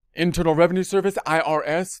Internal Revenue Service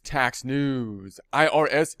IRS tax news.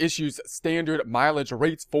 IRS issues standard mileage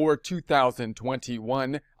rates for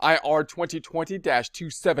 2021. IR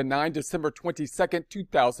 2020-279, December 22nd,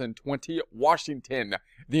 2020, Washington.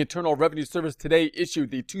 The Internal Revenue Service today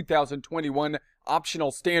issued the 2021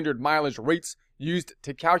 optional standard mileage rates used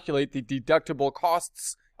to calculate the deductible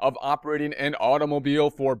costs of operating an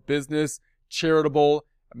automobile for business, charitable,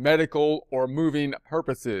 medical, or moving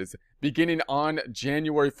purposes. Beginning on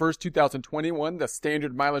January 1st, 2021, the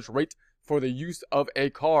standard mileage rate for the use of a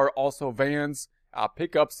car, also vans,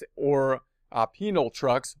 pickups, or penal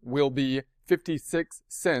trucks, will be 56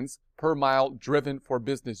 cents per mile driven for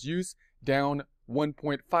business use, down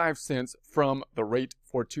 1.5 cents from the rate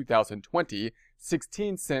for 2020,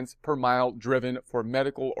 16 cents per mile driven for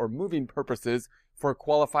medical or moving purposes for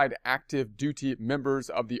qualified active duty members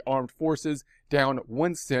of the armed forces, down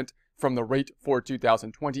 1 cent from the rate for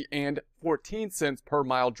 2020, and 14 cents per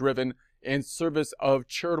mile driven in service of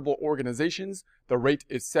charitable organizations. The rate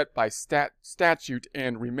is set by statute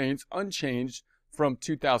and remains unchanged from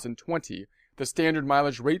 2020. The standard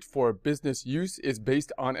mileage rate for business use is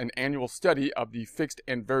based on an annual study of the fixed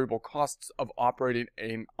and variable costs of operating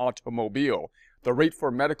an automobile. The rate for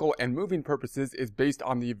medical and moving purposes is based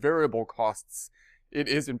on the variable costs. It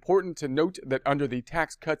is important to note that under the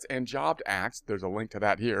Tax Cuts and Jobs Act, there's a link to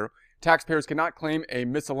that here, taxpayers cannot claim a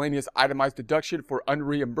miscellaneous itemized deduction for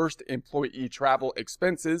unreimbursed employee travel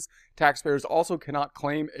expenses. Taxpayers also cannot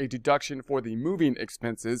claim a deduction for the moving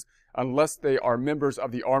expenses unless they are members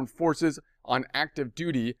of the armed forces on active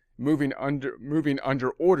duty moving under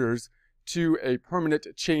orders to a permanent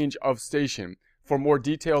change of station. For more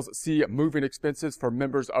details, see moving expenses for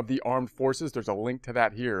members of the armed forces. There's a link to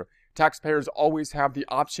that here. Taxpayers always have the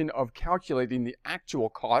option of calculating the actual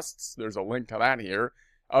costs. There's a link to that here,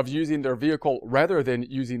 of using their vehicle rather than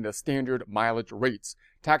using the standard mileage rates.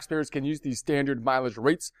 Taxpayers can use these standard mileage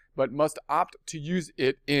rates, but must opt to use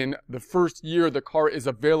it in the first year the car is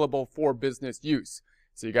available for business use.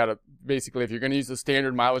 So you gotta, basically, if you're gonna use the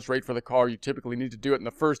standard mileage rate for the car, you typically need to do it in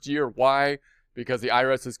the first year. Why? Because the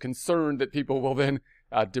IRS is concerned that people will then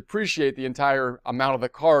depreciate the entire amount of the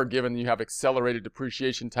car, given you have accelerated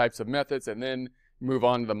depreciation types of methods, and then move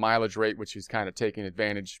on to the mileage rate, which is kind of taking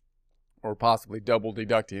advantage or possibly double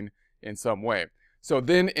deducting in some way. So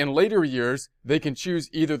then in later years, they can choose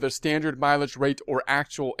either the standard mileage rate or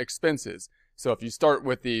actual expenses. So if you start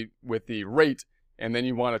with the rate and then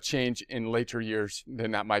you want to change in later years,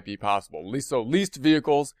 then that might be possible. So leased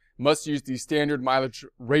vehicles must use the standard mileage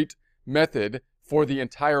rate method for the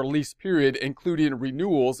entire lease period, including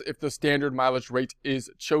renewals if the standard mileage rate is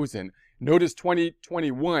chosen. Notice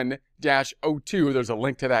 2021-02, there's a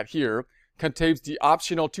link to that here, contains the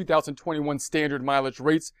optional 2021 standard mileage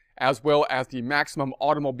rates as well as the maximum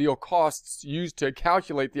automobile costs used to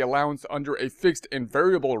calculate the allowance under a fixed and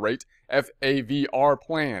variable rate FAVR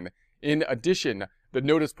plan. In addition, the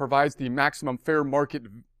notice provides the maximum fair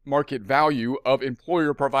market value of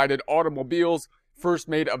employer-provided automobiles first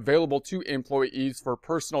made available to employees for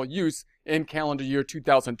personal use in calendar year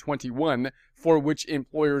 2021, for which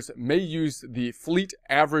employers may use the fleet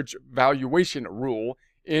average valuation rule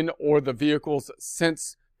or the vehicle's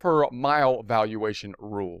cents per mile valuation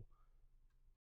rule.